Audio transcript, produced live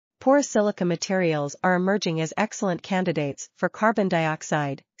Porous silica materials are emerging as excellent candidates for carbon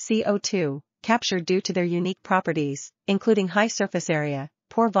dioxide, CO2, capture due to their unique properties, including high surface area,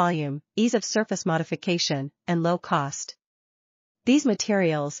 poor volume, ease of surface modification, and low cost. These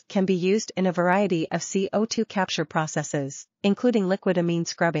materials can be used in a variety of CO2 capture processes, including liquid amine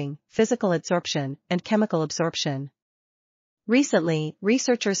scrubbing, physical adsorption, and chemical absorption. Recently,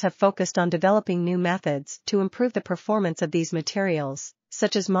 researchers have focused on developing new methods to improve the performance of these materials,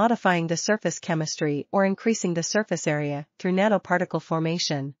 such as modifying the surface chemistry or increasing the surface area through nanoparticle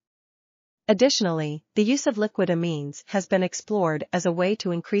formation. Additionally, the use of liquid amines has been explored as a way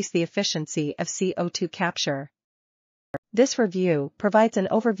to increase the efficiency of CO2 capture. This review provides an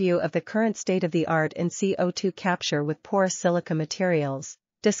overview of the current state-of-the-art in CO2 capture with porous silica materials,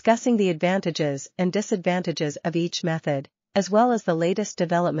 discussing the advantages and disadvantages of each method, as well as the latest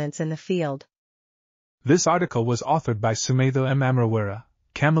developments in the field. This article was authored by Sumedha M. Amaraweera,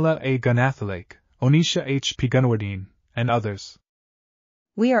 Chamila A. Gunathilake, Oneesha H. P. Gunawardene, and others.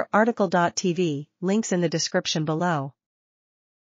 We are RTCLTV, links in the description below.